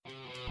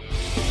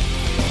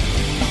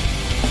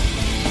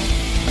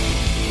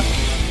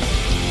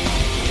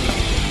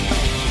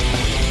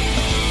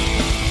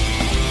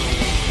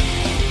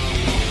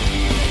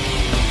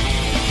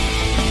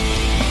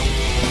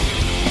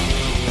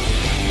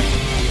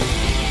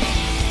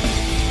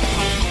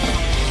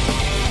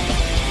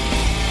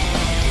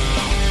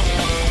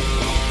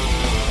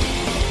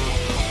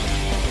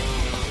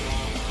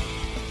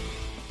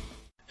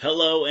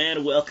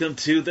welcome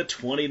to the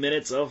 20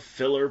 Minutes of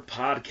Filler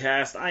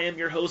podcast. I am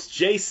your host,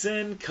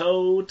 Jason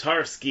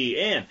Kotarski,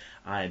 and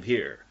I am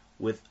here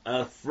with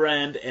a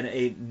friend and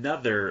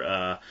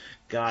another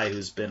guy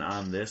who's been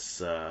on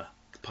this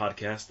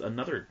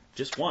podcast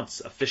just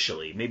once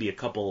officially, maybe a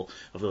couple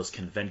of those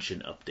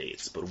convention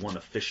updates, but one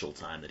official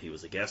time that he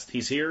was a guest.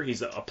 He's here.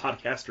 He's a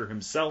podcaster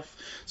himself,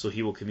 so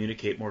he will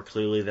communicate more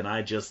clearly than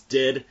I just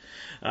did.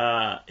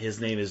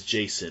 His name is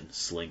Jason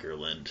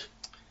Slingerland.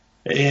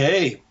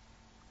 Hey.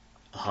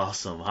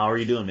 Awesome. How are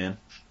you doing, man?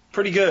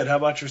 Pretty good. How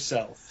about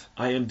yourself?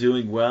 I am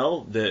doing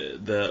well.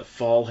 The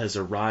fall has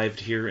arrived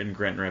here in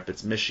Grand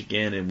Rapids,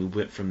 Michigan, and we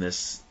went from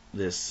this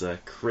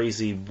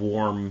crazy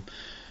warm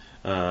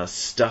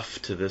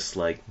stuff to this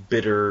like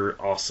bitter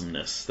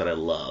awesomeness that I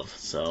love.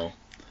 So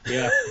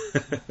yeah,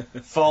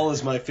 fall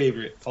is my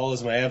favorite. Fall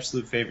is my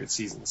absolute favorite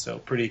season. So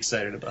pretty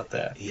excited about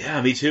that.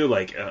 Yeah, me too.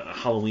 Like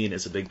Halloween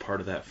is a big part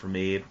of that for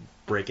me.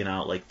 Breaking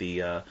out like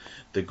the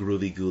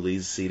Groovy Ghoulies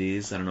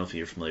CDs. I don't know if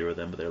you're familiar with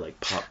them, but they're like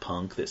pop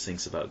punk that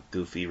sings about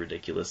goofy,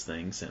 ridiculous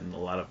things and a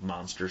lot of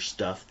monster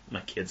stuff. My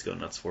kids go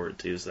nuts for it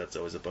too, so that's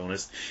always a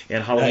bonus.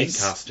 And Halloween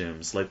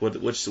costumes. Like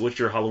what's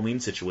your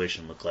Halloween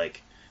situation look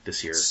like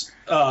this year?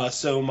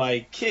 So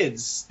my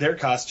kids, their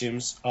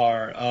costumes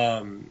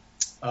are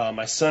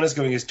my son is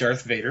going as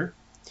Darth Vader,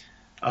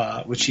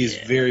 which he's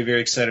very,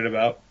 very excited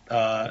about.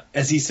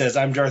 As he says,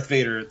 I'm Darth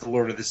Vader, the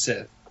Lord of the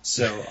Sith.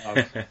 So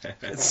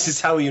it's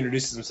just how he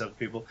introduces himself to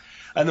people.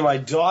 And then my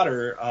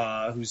daughter,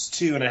 who's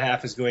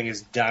 2.5, is going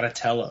as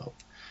Donatello.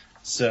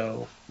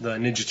 So the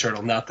Ninja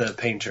Turtle, not the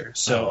painter.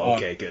 So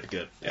okay,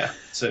 good. Yeah.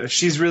 So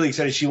she's really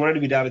excited. She wanted to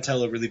be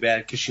Donatello really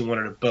bad because she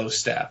wanted a bow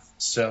staff.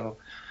 So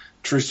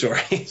true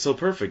story. So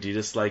perfect. You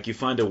just you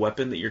find a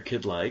weapon that your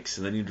kid likes,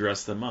 and then you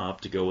dress them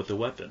up to go with the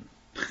weapon.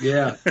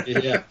 Yeah.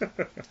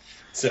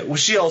 So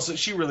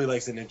she really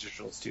likes the Ninja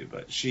Turtles too,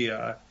 but she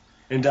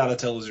and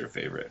Donatello's her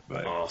favorite.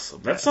 But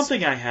awesome. That's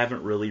something I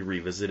haven't really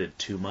revisited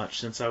too much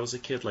since I was a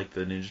kid, like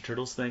the Ninja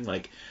Turtles thing.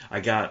 Like I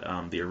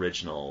got the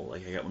original, I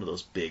got one of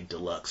those big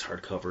deluxe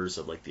hardcovers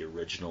of the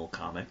original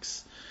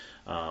comics.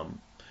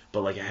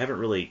 But I haven't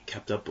really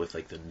kept up with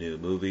the new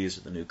movies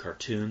or the new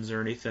cartoons or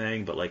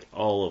anything. But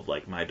all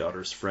of my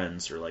daughter's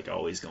friends are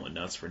always going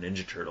nuts for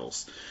Ninja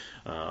Turtles.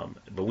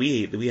 But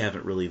we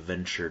haven't really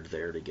ventured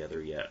there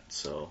together yet.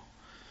 So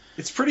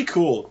it's pretty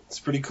cool. It's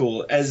pretty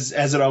cool as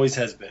it always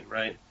has been,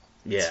 right?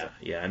 Yeah.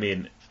 I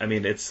mean,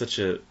 it's such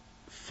a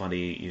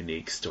funny,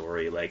 unique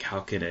story. How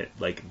can it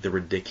the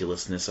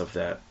ridiculousness of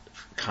that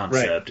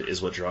concept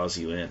is what draws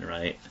you in,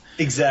 right?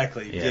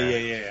 Exactly.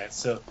 Yeah.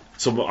 So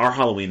our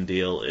Halloween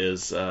deal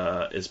is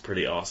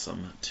pretty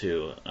awesome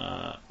too.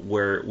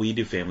 Where we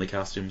do family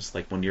costumes.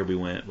 One year we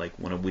went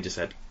when we just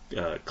had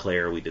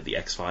Claire, we did the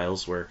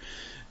X-Files where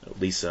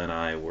Lisa and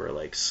I were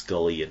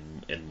Scully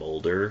and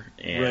Mulder,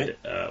 and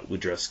we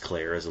dressed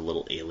Claire as a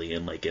little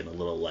alien, in a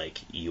little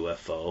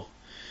UFO.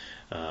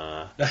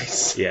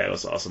 Nice. Yeah, it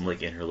was awesome,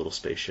 in her little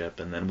spaceship.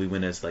 And then we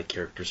went as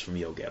characters from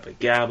Yo Gabba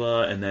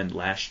Gabba. And then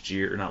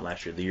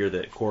the year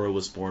that Cora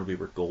was born, we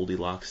were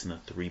Goldilocks and the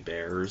Three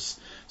Bears.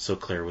 So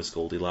Claire was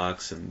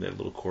Goldilocks, and the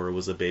little Cora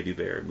was a baby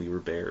bear, and we were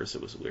bears.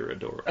 We were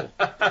adorable.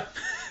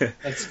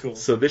 That's cool.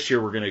 So this year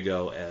we're gonna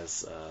go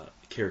as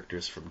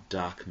characters from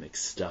Doc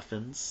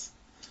McStuffins.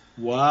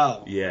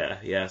 Wow.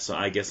 Yeah. So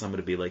I guess I'm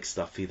gonna be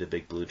Stuffy the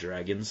Big Blue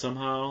Dragon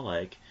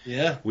somehow.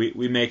 Yeah.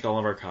 We make all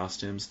of our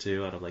costumes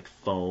too out of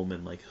foam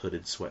and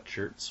hooded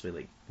sweatshirts.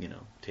 We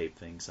tape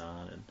things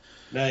on, and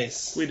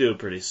nice. We do a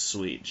pretty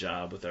sweet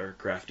job with our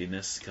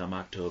craftiness come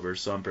October.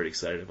 So I'm pretty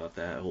excited about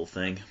that whole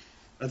thing.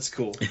 That's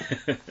cool.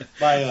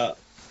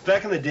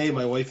 Back in the day,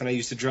 my wife and I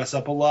used to dress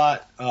up a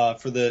lot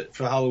for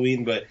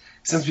Halloween, but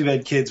since we've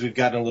had kids, we've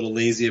gotten a little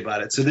lazy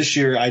about it. So this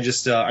year, I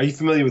just are you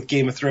familiar with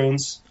Game of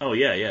Thrones? Oh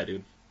yeah,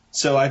 dude.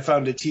 So I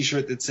found a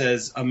T-shirt that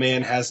says "A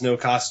man has no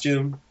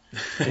costume,"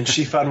 and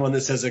she found one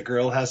that says "A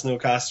girl has no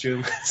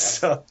costume."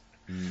 So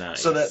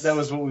nice. So that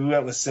was what we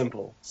went with.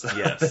 Simple. So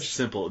yes,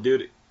 simple,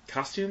 dude.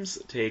 Costumes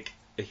take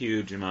a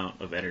huge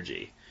amount of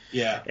energy.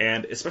 Yeah.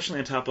 And especially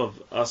on top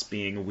of us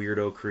being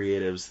weirdo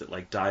creatives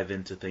that dive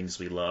into things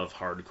we love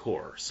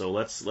hardcore. So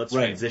let's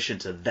transition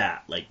to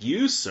that.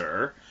 You,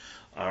 sir,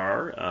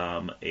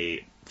 are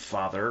a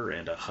father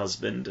and a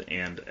husband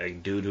and a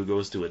dude who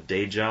goes to a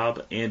day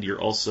job, and you're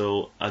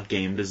also a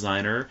game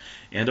designer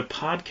and a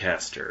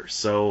podcaster.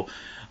 So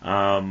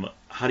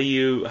how do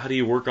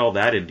you work all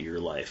that into your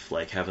life,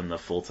 having the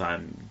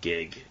full-time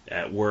gig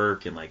at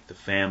work and the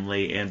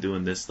family and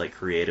doing this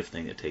creative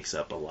thing that takes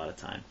up a lot of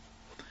time?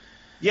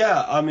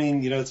 Yeah, I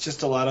mean, it's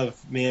just a lot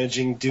of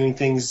managing, doing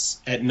things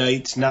at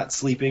night, not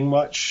sleeping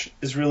much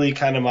is really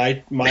kind of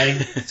my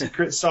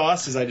secret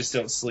sauce, is I just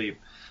don't sleep.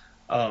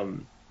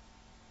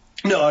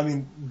 No, I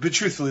mean, but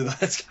truthfully,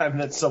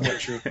 that's somewhat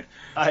true.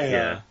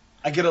 I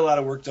get a lot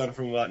of work done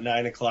from about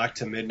 9 o'clock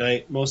to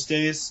midnight most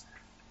days,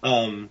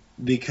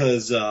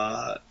 because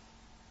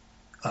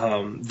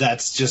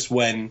that's just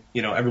when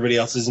everybody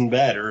else is in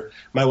bed. Or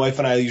my wife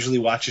and I usually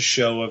watch a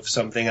show of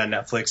something on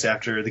Netflix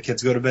after the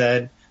kids go to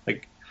bed,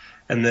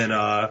 And then,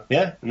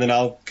 and then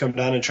I'll come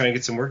down and try and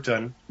get some work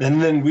done.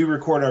 And then we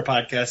record our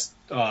podcast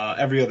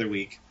every other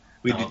week.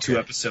 We do 2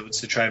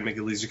 episodes to try and make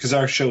it easier because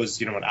our show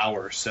is, an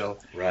hour. So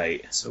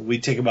right. So we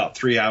take about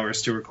 3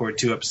 hours to record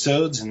 2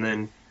 episodes, and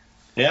then,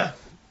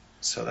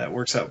 so that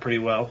works out pretty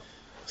well.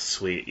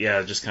 Sweet.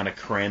 Yeah, just kind of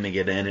cramming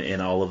it in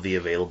all of the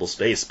available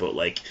space. But,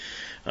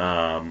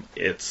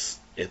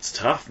 it's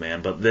tough,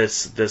 man. But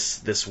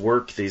this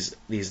work,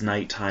 these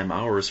nighttime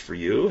hours for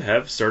you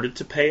have started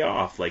to pay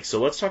off. So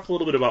let's talk a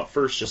little bit about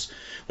first, just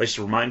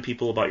to remind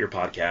people about your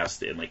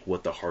podcast and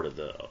what the heart of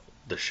the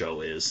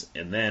show is,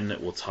 and then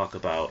we'll talk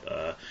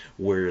about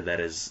where that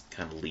is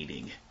kind of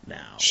leading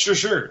now.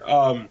 Sure.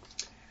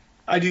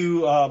 I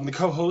do the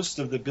co-host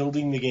of the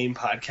Building the Game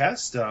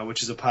podcast,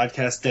 which is a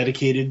podcast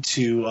dedicated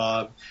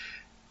to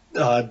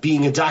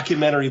being a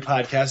documentary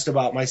podcast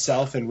about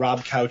myself and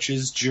Rob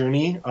Couch's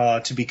journey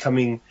to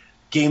becoming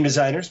game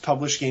designers,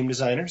 published game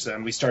designers.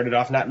 And we started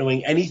off not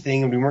knowing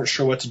anything, and we weren't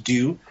sure what to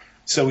do.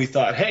 So we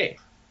thought, hey,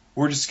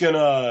 we're just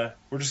gonna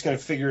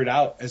figure it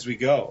out as we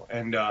go.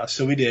 And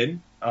so we did,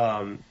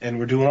 and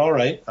we're doing all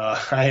right.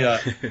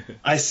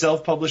 I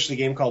self-published a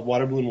game called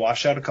Water Balloon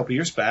Washout a couple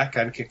years back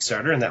on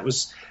Kickstarter, and that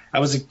was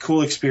a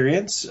cool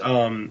experience.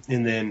 And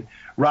then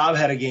Rob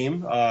had a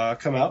game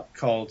come out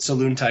called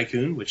Saloon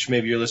Tycoon, which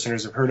maybe your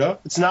listeners have heard of.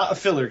 It's not a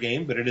filler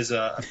game, but it is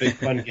a big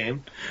fun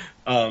game.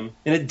 And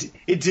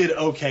it did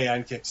okay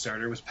on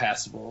Kickstarter. It was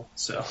passable.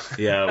 So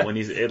yeah, when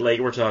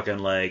we're talking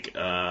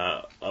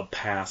a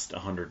past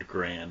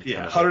 $100,000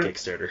 yeah, kind of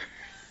Kickstarter.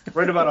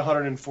 Right about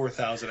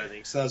 104,000, I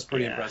think. So that was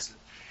pretty impressive.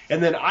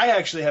 And then I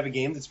actually have a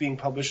game that's being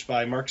published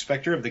by Mark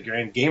Spector of the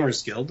Grand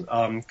Gamers Guild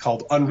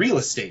called Unreal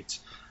Estate.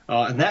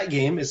 And that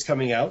game is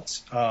coming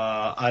out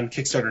on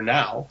Kickstarter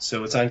now.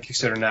 So it's on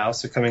Kickstarter now,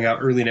 so coming out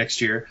early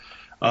next year.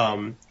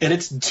 And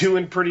it's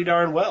doing pretty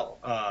darn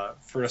well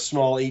for a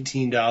small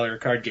 $18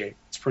 card game.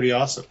 It's pretty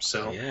awesome.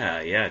 So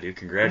yeah, dude,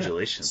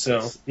 congratulations.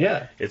 Yeah.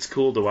 So it's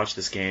cool to watch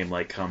this game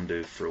come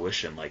to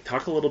fruition.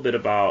 Talk a little bit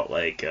about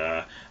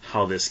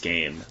how this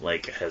game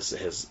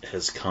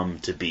has come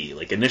to be.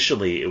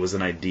 Initially, it was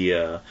an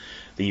idea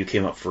that you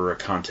came up for a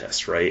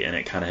contest, right? And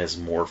it kind of has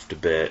morphed a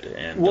bit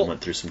and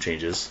went through some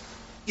changes.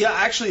 Yeah,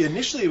 actually,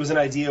 initially it was an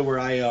idea where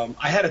I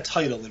had a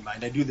title in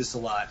mind. I do this a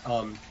lot.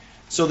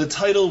 So the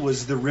title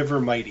was The River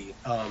Mighty,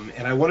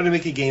 and I wanted to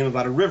make a game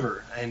about a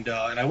river, and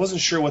I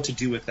wasn't sure what to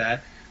do with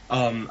that.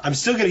 I'm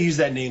still going to use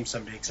that name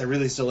someday because I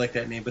really still like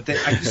that name. But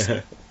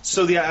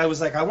I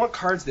was like, I want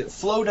cards that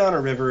flow down a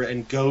river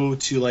and go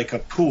to a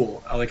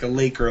pool, a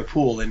lake or a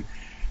pool. And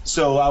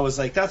so I was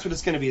like, that's what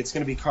it's going to be. It's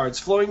going to be cards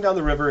flowing down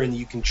the river, and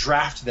you can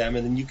draft them,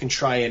 and then you can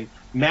try and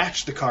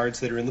match the cards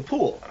that are in the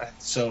pool.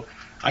 So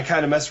I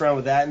kind of messed around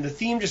with that, and the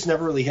theme just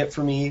never really hit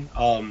for me.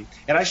 And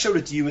I showed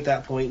it to you at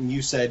that point, and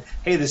you said,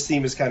 "Hey, this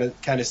theme is kind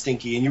of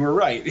stinky," and you were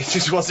right. It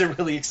just wasn't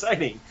really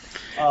exciting.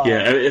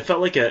 Yeah, it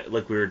felt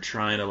like we were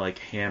trying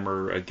to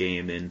hammer a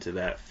game into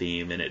that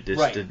theme, and it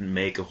just didn't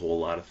make a whole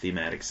lot of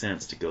thematic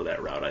sense to go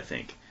that route, I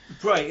think.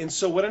 Right, and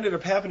so what ended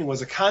up happening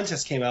was a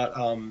contest came out.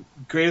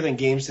 Greater Than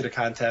Games did a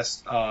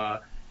contest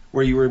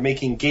where you were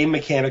making Game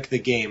Mechanic the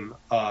game.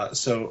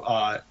 So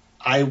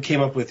I came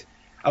up with.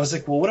 I was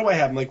like, well, what do I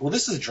have? I'm like, well,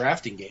 this is a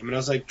drafting game. And I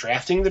was like,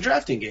 drafting the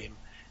drafting game.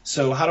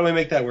 So how do I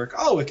make that work?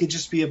 Oh, it could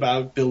just be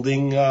about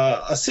building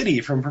a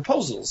city from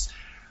proposals.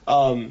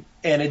 And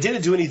it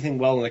didn't do anything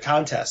well in the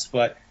contest,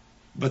 but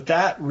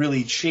that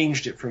really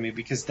changed it for me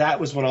because that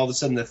was when all of a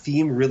sudden the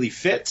theme really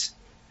fit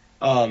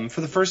for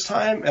the first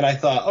time. And I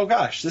thought, oh,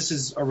 gosh, this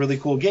is a really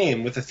cool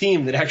game with a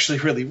theme that actually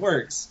really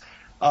works.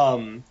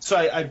 So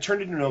I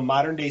turned it into a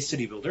modern-day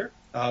city builder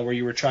where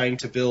you were trying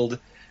to build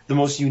the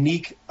most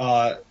unique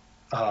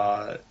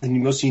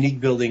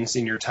buildings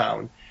in your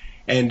town.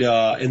 And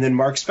then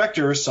Mark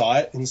Spector saw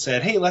it and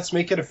said, hey, let's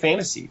make it a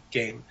fantasy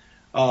game.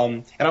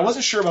 And I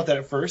wasn't sure about that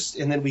at first.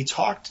 And then we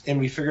talked and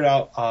we figured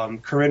out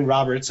Corinne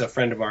Roberts, a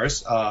friend of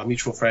ours, a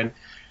mutual friend,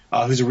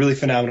 who's a really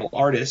phenomenal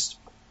artist.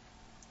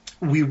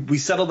 We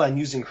settled on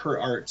using her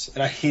art.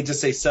 And I hate to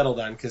say settled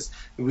on because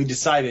we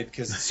decided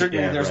because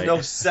certainly there's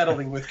no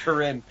settling with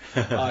Corinne.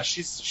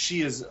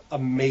 She is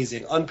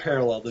amazing,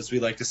 unparalleled, as we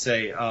like to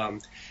say.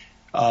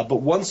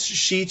 But once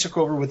she took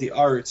over with the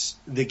art,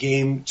 the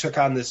game took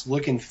on this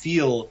look and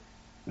feel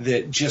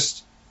that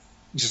just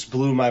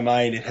blew my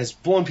mind. It has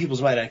blown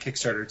people's mind on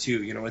Kickstarter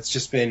too. It's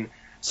just been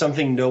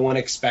something no one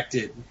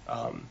expected.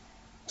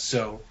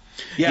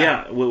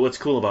 What's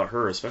cool about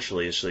her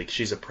especially is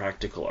she's a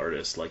practical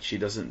artist. She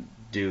doesn't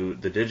do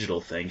the digital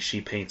thing.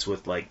 She paints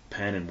with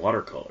pen and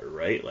watercolor,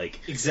 right?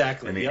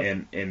 Exactly. I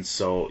mean, and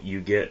so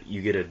you get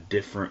a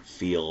different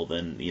feel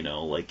than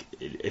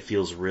it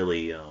feels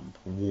really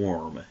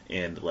warm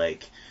and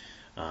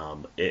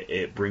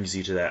it brings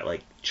you to that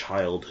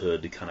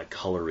childhood kind of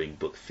coloring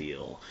book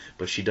feel.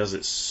 But she does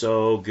it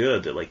so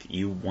good that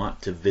you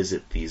want to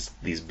visit these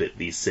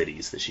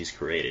cities that she's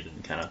created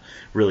and kind of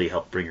really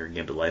help bring her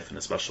game to life in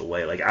a special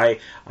way.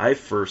 I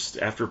first,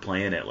 after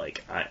playing it,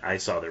 I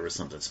saw there was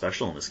something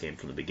special in this game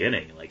from the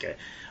beginning.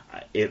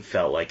 It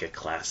felt like a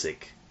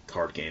classic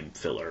card game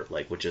filler,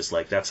 like, which is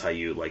like, that's how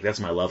you, like, that's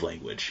my love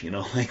language, you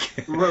know, like,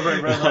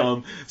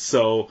 right.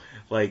 So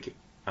like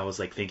I was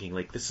like thinking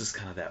like this is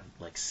kind of that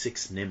like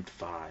Six Nymph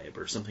vibe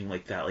or something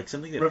like that, like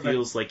something that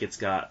feels like it's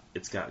got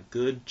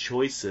good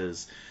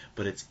choices,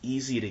 but it's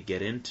easy to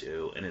get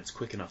into and it's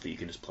quick enough that you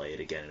can just play it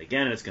again and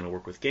again, and it's going to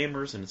work with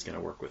gamers and it's going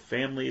to work with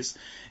families,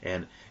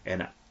 and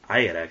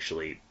I had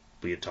actually,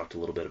 we had talked a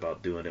little bit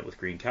about doing it with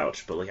Green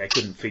Couch, but like I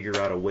couldn't figure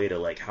out a way to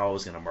like how I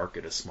was going to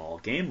market a small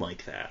game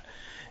like that,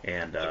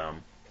 and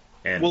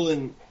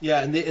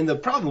the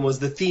problem was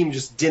the theme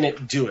just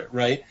didn't do it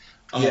right.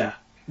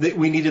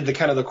 We needed the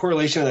kind of the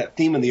correlation of that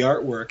theme and the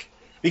artwork,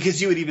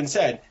 because you had even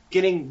said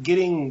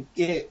getting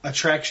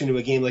attraction to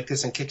a game like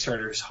this on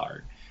Kickstarter is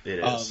hard. It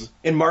is.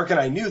 And Mark and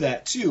I knew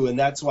that too, and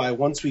that's why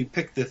once we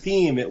picked the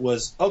theme, it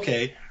was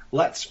okay.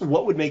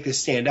 What would make this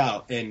stand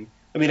out? And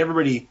I mean,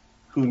 everybody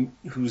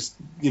who's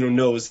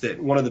knows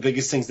that one of the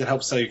biggest things that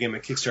helps sell your game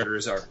at Kickstarter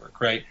is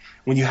artwork, right?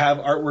 When you have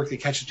artwork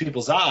that catches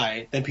people's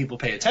eye, then people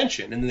pay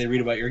attention, and then they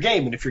read about your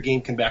game. And if your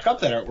game can back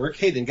up that artwork,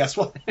 hey, then guess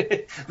what?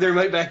 They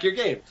might back your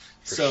game.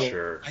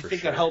 I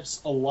think that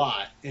helps a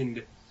lot.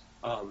 And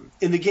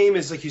the game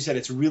is, like you said,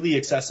 it's really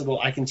accessible.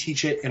 I can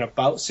teach it in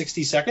about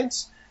 60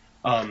 seconds.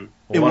 Why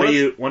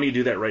don't you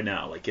do that right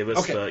now? Like, give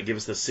us the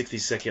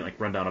 60-second like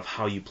rundown of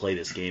how you play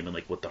this game and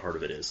like what the heart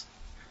of it is.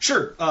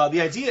 Sure.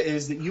 The idea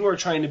is that you are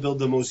trying to build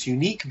the most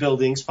unique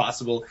buildings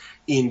possible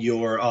in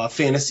your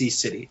fantasy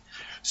city.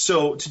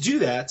 So to do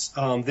that,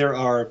 there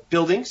are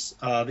buildings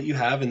that you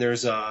have, and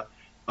there's a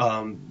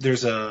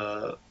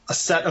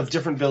set of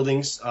different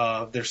buildings.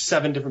 There's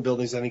 7 different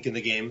buildings, I think, in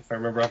the game, if I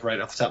remember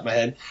right off the top of my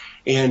head.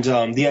 And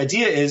the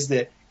idea is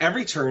that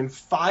every turn,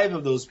 5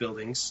 of those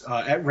buildings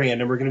at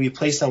random are going to be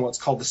placed on what's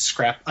called what's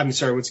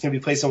going to be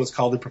placed on what's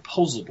called the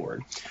proposal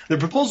board. The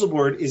proposal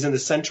board is in the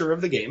center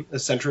of the game, the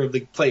center of the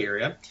play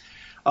area.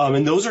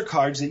 And those are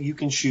cards that you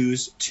can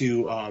choose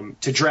to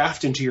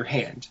draft into your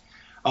hand.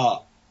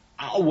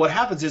 What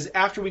happens is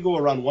after we go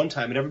around one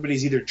time and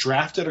everybody's either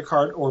drafted a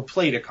card or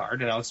played a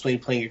card, and I'll explain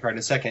playing a card in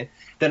a second,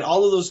 then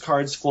all of those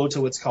cards flow to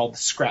what's called the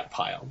scrap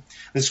pile.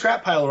 The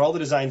scrap pile are all the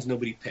designs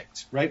nobody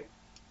picked, right?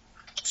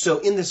 So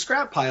in the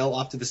scrap pile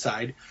off to the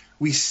side,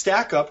 we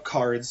stack up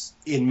cards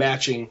in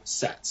matching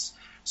sets.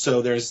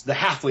 So there's the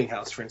Halfling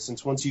House, for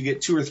instance. Once you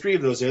get 2 or 3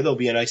 of those there'll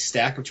be a nice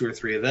stack of 2 or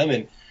 3 of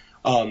them,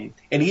 and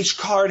each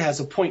card has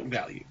a point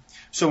value.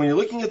 So when you're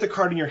looking at the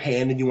card in your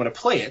hand and you want to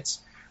play it,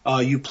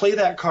 you play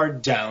that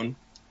card down,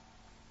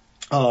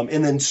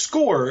 and then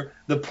score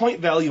the point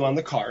value on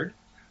the card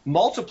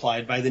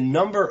multiplied by the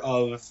number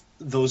of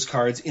those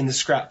cards in the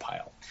scrap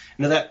pile.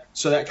 Now that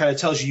kind of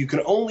tells you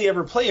can only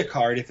ever play a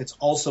card if it's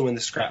also in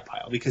the scrap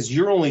pile, because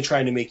you're only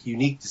trying to make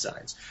unique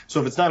designs.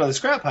 So if it's not on the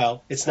scrap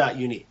pile, it's not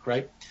unique,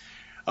 right?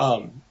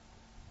 And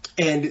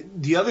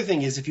the other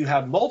thing is if you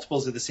have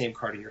multiples of the same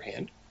card in your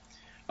hand,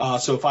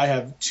 so if I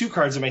have 2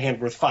 cards in my hand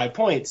worth 5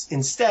 points,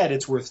 instead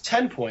it's worth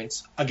 10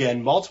 points,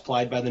 again,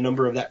 multiplied by the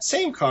number of that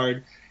same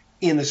card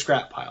in the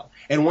scrap pile.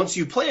 And once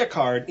you play a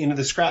card into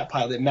the scrap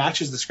pile that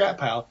matches the scrap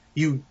pile,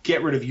 you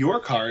get rid of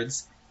your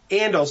cards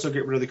and also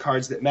get rid of the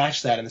cards that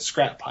match that in the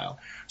scrap pile.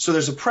 So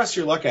there's a press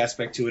your luck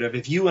aspect to it of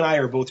if you and I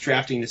are both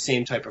drafting the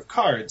same type of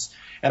cards,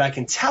 and I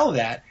can tell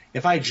that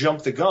if I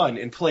jump the gun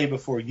and play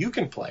before you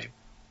can play,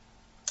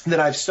 then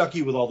I've stuck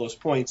you with all those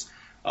points.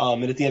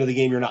 And at the end of the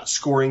game, you're not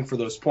scoring for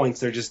those points.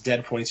 They're just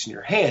dead points in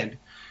your hand.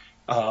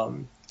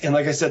 And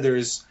like I said,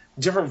 there's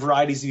different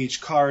varieties of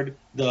each card.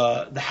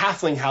 The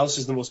Halfling House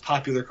is the most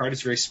popular card.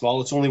 It's very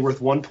small. It's only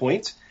worth 1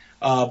 point.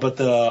 But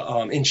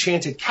the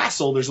Enchanted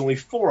Castle, there's only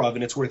 4 of,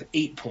 and it's worth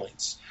 8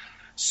 points.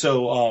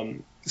 So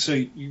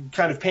you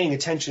kind of paying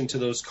attention to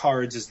those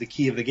cards is the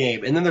key of the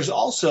game. And then there's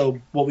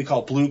also what we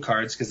call blue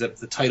cards, because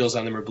the titles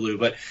on them are blue,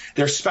 but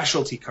they're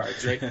specialty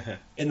cards, right?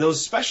 And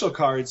those special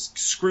cards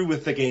screw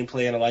with the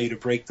gameplay and allow you to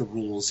break the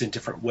rules in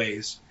different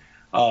ways.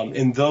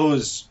 And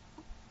those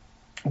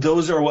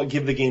are what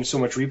give the game so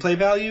much replay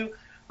value.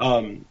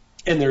 And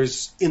in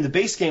the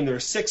base game, there are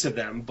 6 of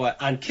them,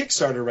 but on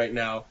Kickstarter right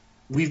now,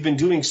 we've been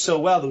doing so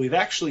well that we've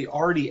actually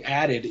already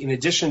added, in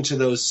addition to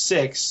those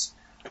 6,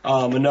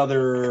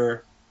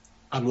 another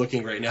 8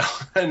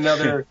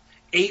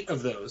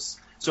 of those.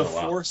 So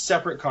 4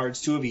 separate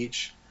cards, 2 of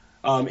each.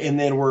 And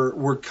then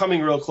we're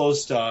coming real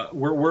close to,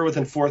 we're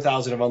within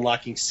 4,000 of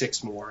unlocking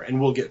 6 more, and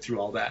we'll get through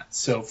all that.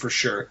 So for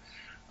sure.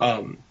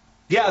 Awesome.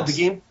 The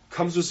game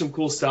comes with some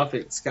cool stuff.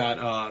 It's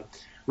got,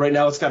 right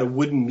now it's got a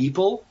wooden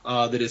meeple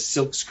that is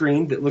silk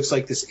screened that looks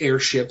like this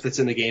airship that's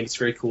in the game. It's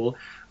very cool.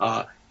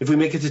 If we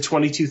make it to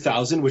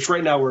 22,000, which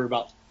right now we're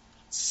about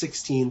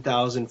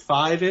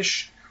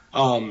 16,005-ish,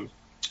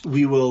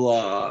 we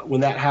will,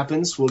 when that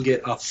happens, we'll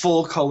get a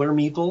full color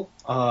meeple,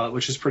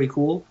 which is pretty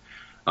cool.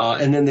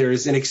 And then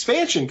there's an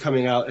expansion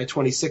coming out at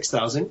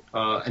 26,000,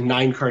 a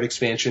 9-card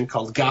expansion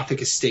called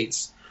Gothic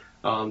Estates.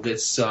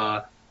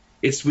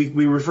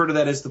 We refer to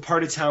that as the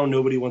part of town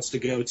nobody wants to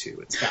go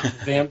to. It's got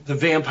the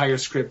vampire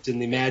script and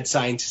the mad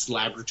scientist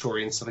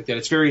laboratory and stuff like that.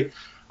 It's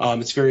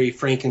very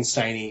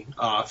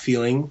Frankenstein-y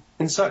feeling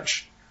and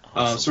such.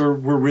 Awesome. So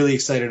we're really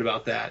excited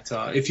about that.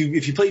 If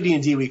you play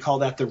D&D, we call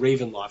that the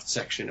Ravenloft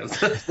section of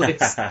the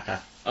place.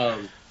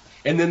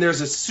 And then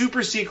there's a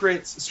super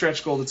secret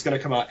stretch goal that's going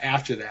to come out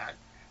after that.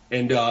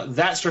 And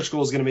that stretch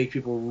goal is going to make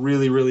people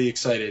really, really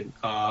excited.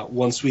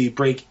 Once we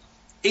break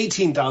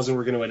 18,000,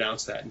 we're going to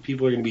announce that, and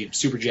people are going to be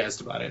super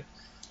jazzed about it.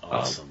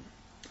 Awesome.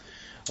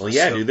 Well,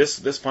 yeah, dude,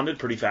 this funded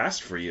pretty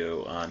fast for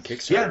you on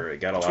Kickstarter. Yeah,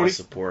 it got a lot of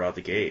support out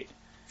the gate.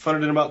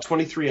 Funded in about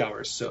 23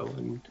 hours,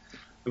 and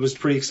it was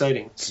pretty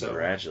exciting. So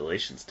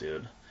congratulations,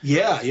 dude.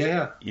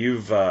 Yeah.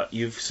 You've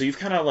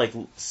kind of like,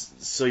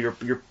 so your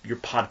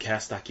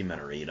podcast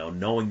documentary,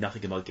 knowing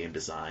nothing about game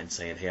design,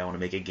 saying, hey, I want to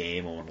make a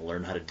game, I want to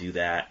learn how to do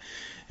that,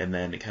 and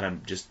then kind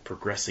of just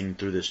progressing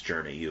through this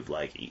journey. You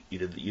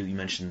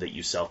mentioned that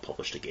you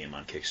self-published a game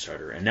on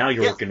Kickstarter, and now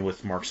you're working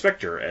with Mark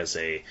Spector as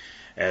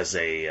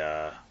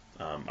a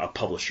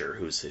publisher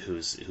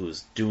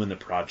who's doing the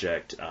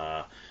project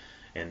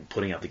and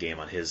putting out the game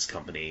on his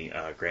company,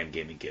 Grand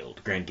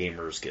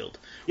Gamers Guild.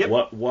 Yep.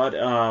 What what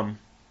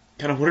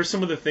are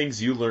some of the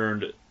things you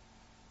learned,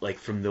 like,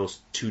 from those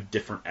two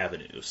different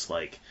avenues?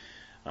 Like,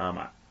 you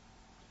know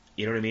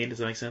what I mean? Does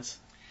that make sense?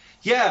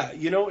 Yeah,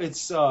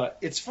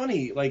 it's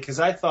funny, like, because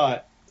I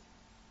thought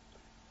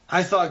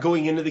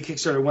going into the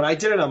Kickstarter, when I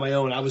did it on my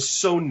own, I was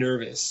so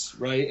nervous,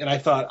 right? And I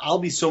thought, I'll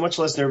be so much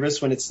less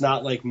nervous when it's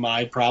not, like,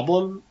 my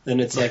problem,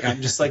 and it's like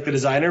I'm just like the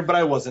designer, but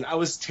I wasn't. I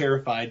was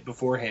terrified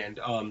beforehand.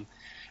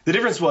 The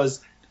difference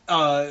was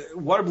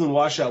Water Balloon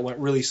Washout went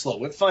really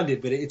slow. It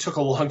funded, but it took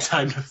a long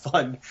time to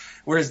fund,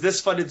 whereas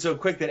this funded so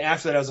quick that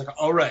after that I was like,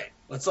 all right,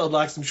 let's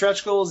unlock some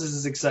stretch goals. This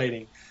is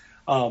exciting.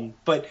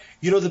 But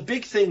the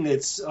big thing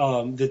that's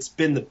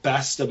been the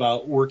best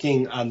about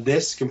working on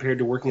this compared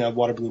to working on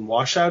Water Balloon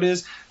Washout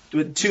is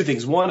two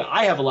things. One,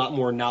 I have a lot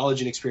more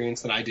knowledge and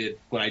experience than I did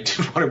when I did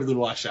Water Balloon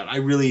Washout.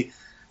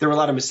 There were a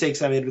lot of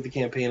mistakes I made with the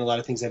campaign, a lot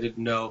of things I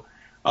didn't know.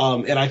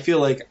 And I feel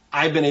like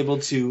I've been able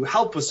to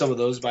help with some of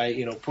those by,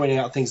 pointing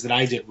out things that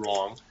I did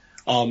wrong.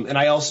 And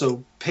I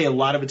also pay a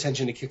lot of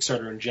attention to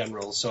Kickstarter in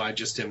general, so I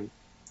just am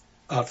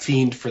a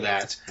fiend for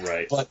that.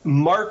 Right. But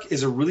Mark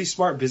is a really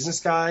smart business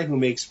guy who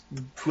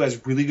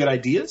has really good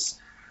ideas.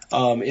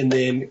 And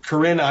then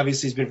Corinne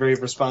obviously has been very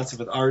responsive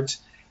with art.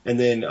 And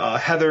then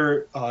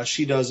Heather,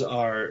 she does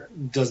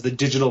the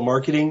digital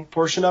marketing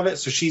portion of it.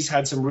 So she's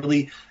had some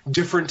really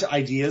different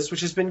ideas,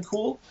 which has been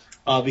cool.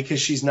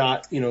 Because she's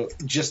not,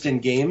 just in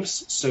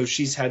games. So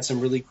she's had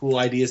some really cool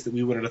ideas that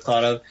we wouldn't have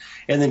thought of.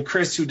 And then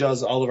Chris, who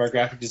does all of our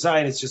graphic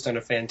design, has just done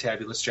a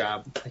fantabulous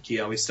job, like he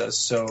always does.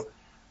 So,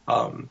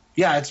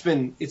 it's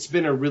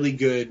been a really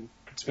good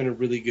thing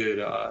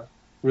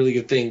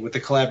with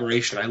the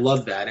collaboration. I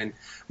love that. And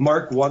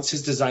Mark wants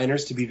his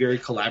designers to be very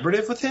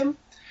collaborative with him.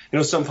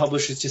 Some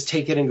publishers just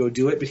take it and go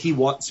do it, but he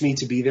wants me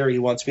to be there. He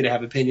wants me to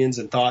have opinions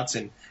and thoughts,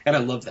 and I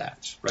love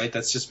that. Right?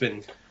 That's just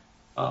been,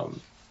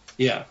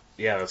 yeah.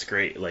 Yeah, that's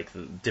great. Like,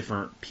 the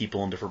different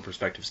people and different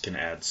perspectives can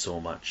add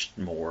so much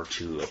more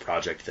to a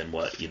project than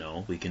what,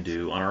 we can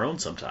do on our own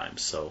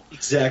sometimes. So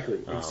Exactly.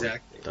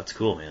 That's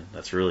cool, man.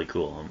 That's really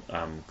cool.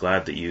 I'm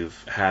glad that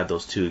you've had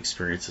those two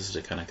experiences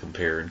to kind of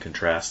compare and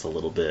contrast a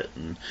little bit,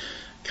 and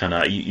kind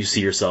of you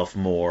see yourself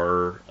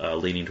more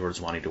leaning towards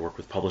wanting to work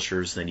with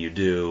publishers than you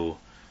do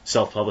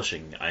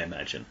self-publishing, I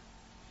imagine.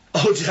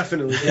 Oh,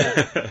 definitely,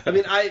 yeah. I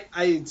mean,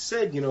 I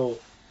said,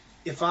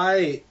 if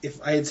I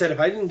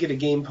didn't get a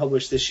game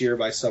published this year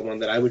by someone,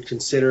 that I would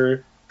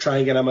consider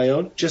trying it on my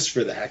own, just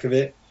for the heck of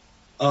it.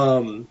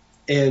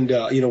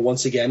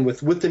 Once again,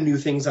 with the new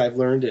things I've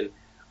learned, and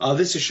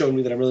this has shown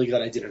me that I'm really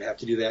glad I didn't have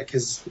to do that,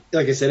 because,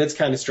 like I said, it's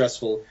kind of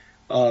stressful.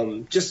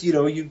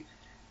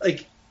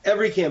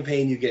 Every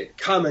campaign you get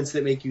comments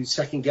that make you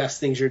second guess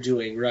things you're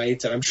doing,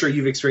 right? And I'm sure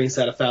you've experienced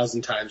that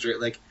 1,000 times, right?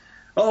 Like,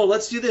 oh,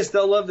 let's do this.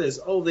 They'll love this.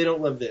 Oh, they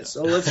don't love this.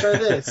 Oh, let's try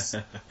this.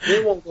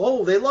 They won't.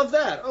 Oh, they love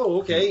that.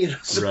 Oh, okay.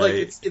 So right. Like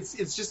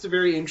it's just a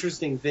very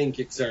interesting thing,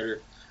 Kickstarter.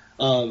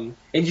 And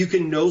you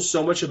can know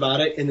so much about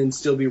it and then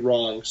still be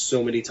wrong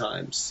so many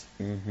times.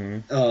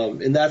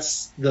 Mm-hmm. And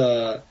that's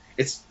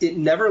it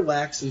never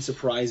lacks in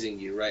surprising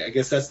you, right? I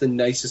guess that's the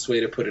nicest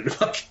way to put it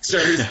about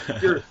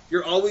Kickstarter.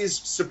 You're always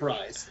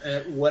surprised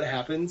at what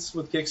happens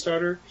with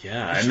Kickstarter.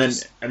 Yeah, and then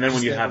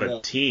when you have a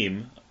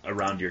team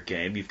around your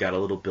game, you've got a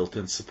little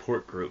built-in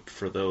support group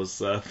for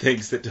those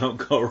things that don't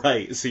go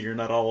right, so you're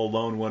not all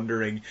alone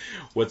wondering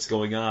what's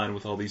going on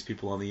with all these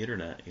people on the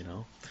internet,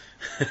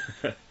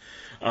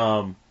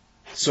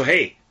 So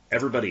hey,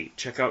 everybody,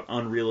 check out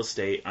Unreal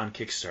Estate on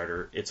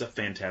Kickstarter. It's a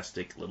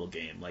fantastic little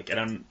game.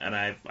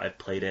 I've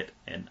played it,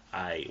 and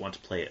I want to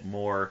play it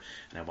more,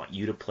 and I want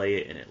you to play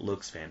it, and it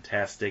looks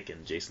fantastic,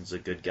 and Jason's a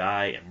good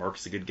guy, and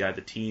Mark's a good guy.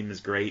 The team is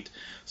great,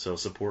 so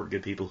support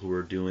good people who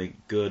are doing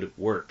good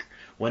work.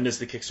 When does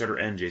the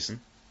Kickstarter end, Jason?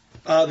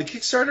 The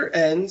Kickstarter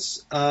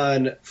ends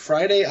on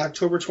Friday,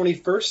 October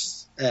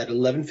 21st at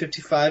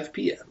 11:55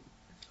 p.m.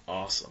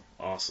 Awesome.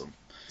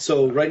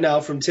 So right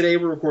now, from today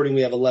we're recording,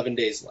 we have 11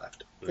 days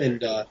left.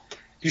 And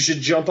you should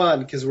jump on,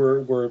 because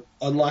we're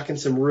unlocking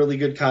some really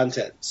good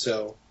content.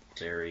 So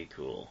Very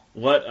cool.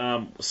 What?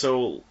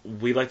 So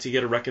we like to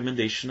get a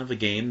recommendation of a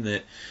game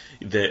that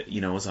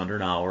is under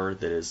an hour,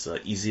 that is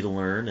easy to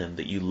learn, and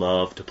that you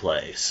love to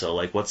play. So,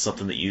 like, what's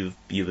something that you've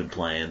been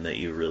playing that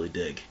you really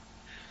dig?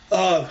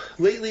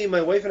 Lately,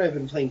 my wife and I have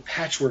been playing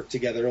Patchwork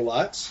together a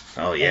lot.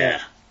 Oh yeah,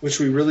 which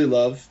we really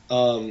love.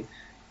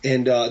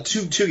 And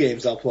two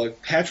games I'll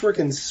plug: Patchwork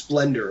and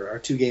Splendor are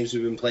two games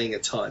we've been playing a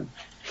ton.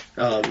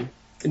 Both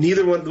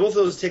of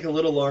those take a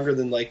little longer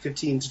than like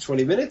 15 to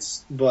 20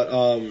 minutes, but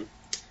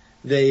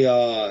they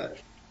are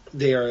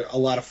a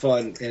lot of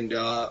fun. And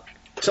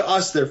to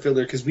us, they're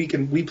filler because we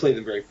play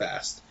them very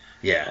fast.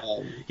 Yeah,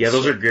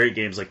 those are great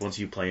games. Like once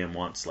you play them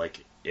once,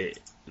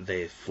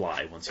 they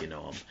fly once you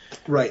know them.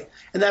 Right,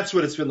 and that's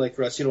what it's been like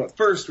for us. At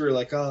first we were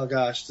like, oh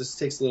gosh, this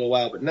takes a little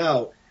while, but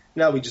now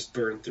we just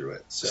burn through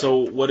it. So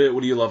what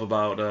do you love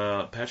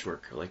about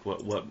Patchwork? Like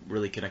what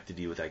really connected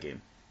you with that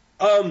game?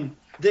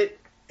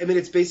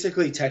 It's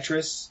basically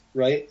Tetris,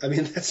 right? I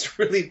mean,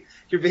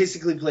 you're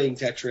basically playing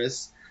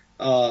Tetris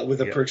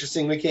with a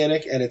purchasing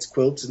mechanic, and it's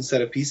quilts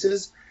instead of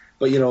pieces.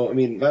 But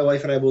my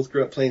wife and I both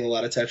grew up playing a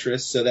lot of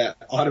Tetris, so that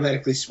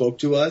automatically spoke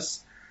to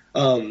us.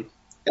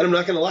 And I'm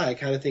not gonna lie, I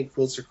kind of think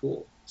quilts are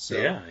cool. So.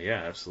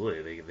 Yeah,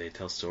 absolutely. They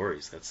tell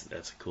stories.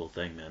 That's a cool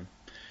thing, man.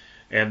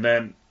 And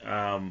then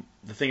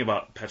the thing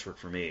about Patchwork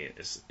for me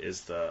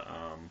is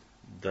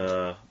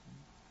the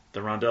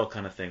rondel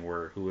kind of thing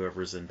where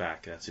whoever's in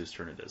back, that's whose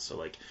turn it is. So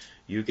like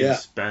you can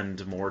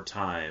spend more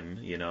time,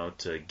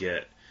 to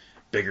get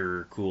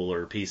bigger,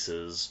 cooler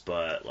pieces,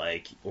 but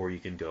or you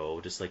can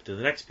go just to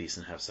the next piece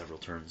and have several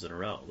turns in a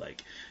row.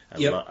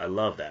 I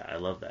love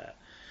that.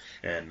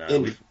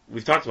 And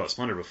we've talked about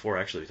Splendor before.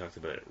 Actually, we talked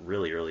about it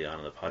really early on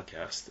in the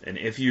podcast.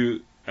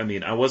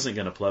 And I wasn't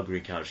going to plug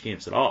Green Couch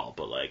Games at all,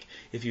 but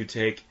if you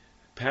take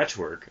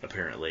Patchwork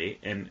apparently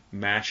and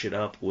match it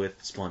up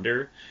with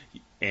Splendor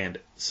and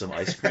some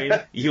ice cream,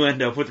 you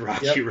end up with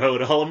Rocky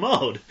Road a la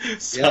mode.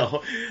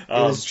 So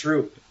it is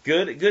true.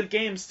 Good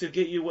games to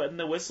get you wet in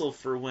the whistle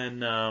for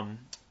when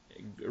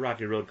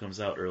Rocky Road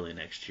comes out early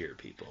next year,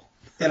 people.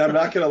 And I'm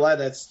not going to lie,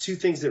 that's two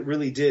things that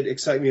really did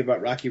excite me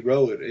about Rocky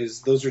Road.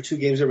 Is those are two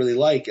games I really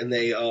like, and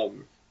they,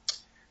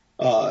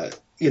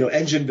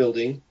 engine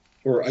building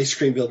or ice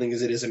cream building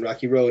as it is in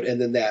Rocky Road,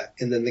 and then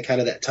the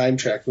kind of that time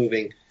track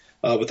moving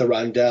with the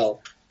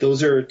rondel.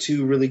 Those are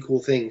two really cool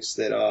things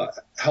that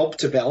help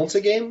to balance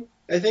a game,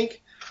 I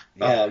think.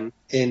 Yeah.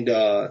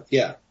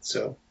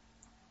 So.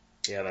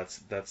 Yeah,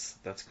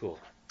 that's cool.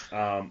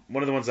 One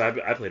of the ones I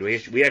played,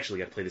 we actually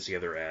got to play this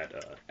together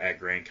at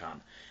Grand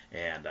Con.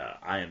 And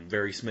I am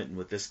very smitten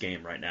with this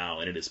game right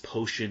now, and it is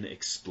Potion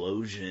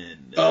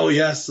Explosion. Oh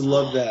yes,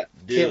 love that!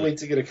 Dude. Can't wait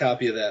to get a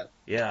copy of that.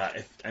 Yeah,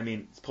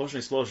 it's Potion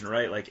Explosion,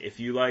 right? If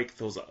you like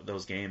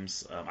those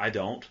games, I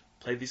don't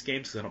play these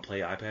games because I don't play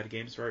iPad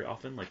games very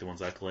often. The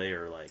ones I play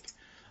are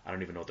I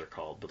don't even know what they're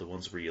called, but the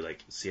ones where you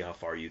see how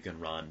far you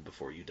can run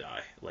before you die,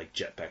 like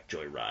Jetpack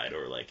Joyride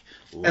or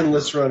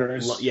Endless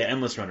Runners.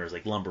 Endless Runners,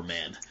 like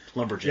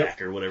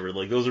Lumberjack or whatever.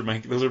 Those are my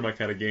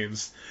kind of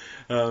games.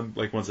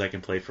 Ones I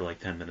can play for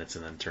 10 minutes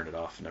and then turn it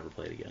off and never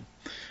play it again.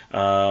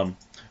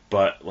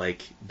 But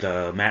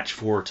the match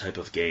 4 type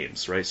of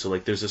games, right? So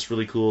there's this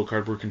really cool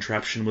cardboard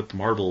contraption with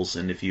marbles,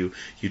 and if you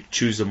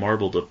choose a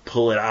marble to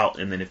pull it out,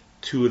 and then if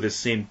two of the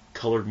same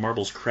colored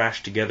marbles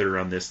crash together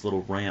on this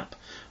little ramp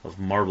of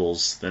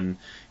marbles, then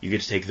you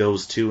get to take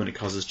those two, and it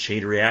causes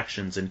chain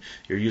reactions, and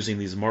you're using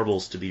these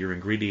marbles to be your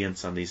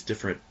ingredients on these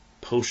different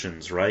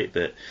potions, right?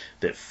 That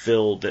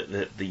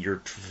you're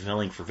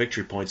filling for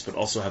victory points, but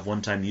also have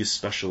one-time use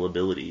special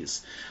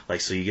abilities.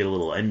 So you get a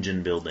little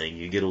engine building,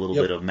 you get a little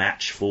bit of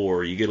match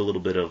 4, you get a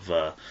little bit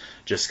of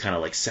just kind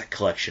of set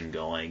collection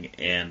going,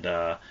 and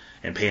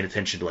paying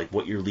attention to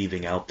what you're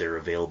leaving out there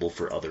available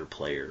for other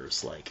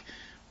players.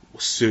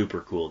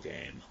 Super cool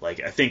game. I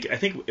think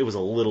it was a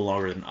little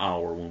longer than an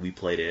hour when we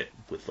played it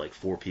with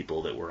 4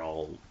 people that were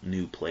all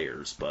new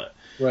players, but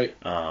right.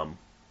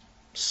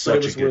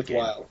 Such a good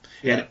worthwhile.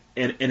 Game.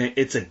 Yeah. And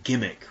it's a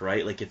gimmick,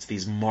 right? It's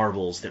these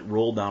marbles that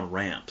roll down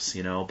ramps,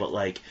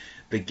 but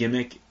the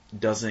gimmick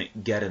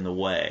doesn't get in the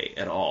way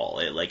at all.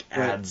 It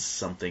adds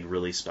something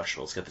really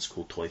special. It's got this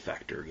cool toy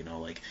factor,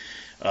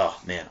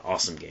 oh man,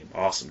 awesome game.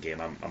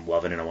 I'm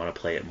loving it. I want to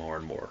play it more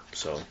and more.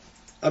 So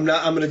I'm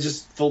going to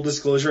just full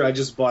disclosure, I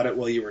just bought it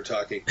while you were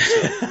talking.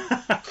 So.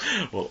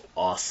 Well,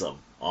 awesome.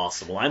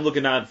 Well, I'm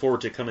looking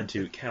forward to coming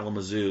to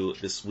Kalamazoo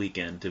this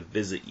weekend to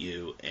visit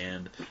you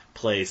and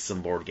play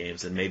some board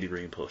games and maybe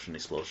bring Potion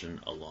Explosion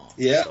along.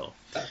 Yeah. So,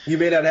 you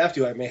may not have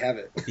to. I may have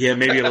it. Yeah,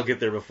 maybe it'll get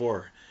there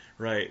before.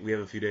 Right. We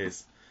have a few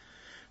days.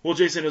 Well,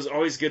 Jason, it was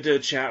always good to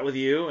chat with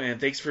you, and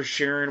thanks for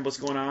sharing what's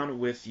going on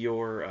with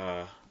your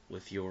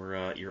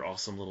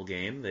awesome little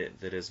game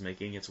that is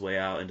making its way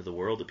out into the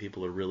world that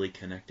people are really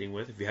connecting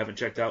with. If you haven't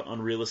checked out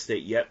Unreal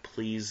Estate yet,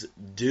 please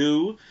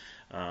do.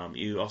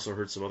 You also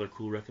heard some other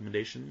cool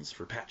recommendations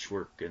for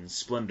Patchwork and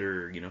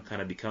Splendor,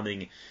 kind of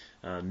becoming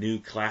new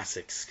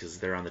classics because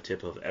they're on the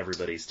tip of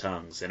everybody's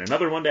tongues. And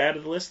another one to add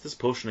to the list, this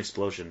Potion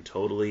Explosion.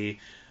 Totally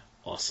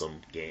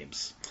awesome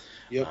games.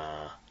 Yep.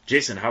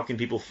 Jason, how can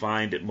people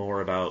find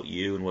more about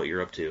you and what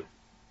you're up to?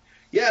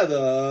 Yeah,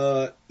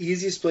 the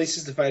easiest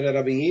places to find out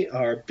about me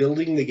are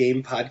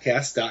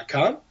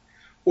buildingthegamepodcast.com,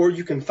 or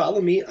you can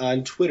follow me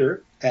on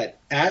Twitter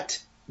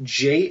at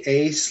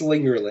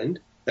JASlingerland.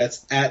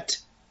 That's at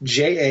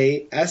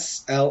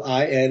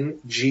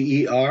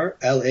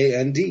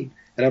JASLINGERLAND.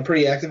 And I'm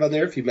pretty active on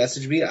there. If you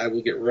message me, I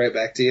will get right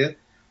back to you.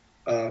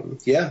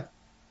 Yeah.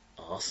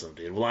 Awesome,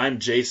 dude. Well, I'm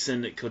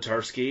Jason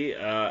Kotarski,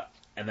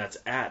 and that's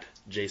at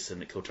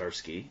Jason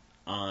Kotarski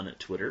on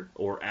Twitter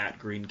or at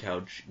Green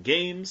Couch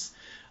Games.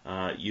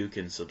 You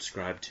can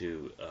subscribe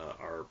to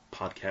our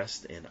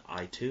podcast in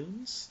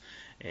iTunes,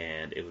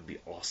 and it would be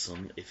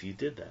awesome if you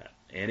did that.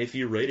 And if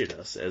you rated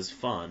us as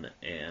fun,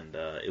 and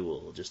it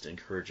will just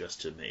encourage us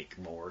to make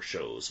more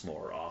shows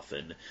more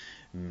often,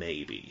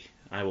 maybe.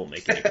 I won't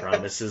make any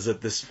promises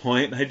at this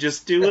point. I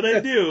just do what I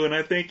do, and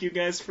I thank you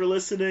guys for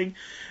listening.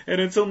 And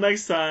until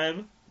next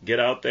time, get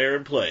out there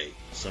and play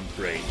some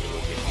great little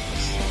games.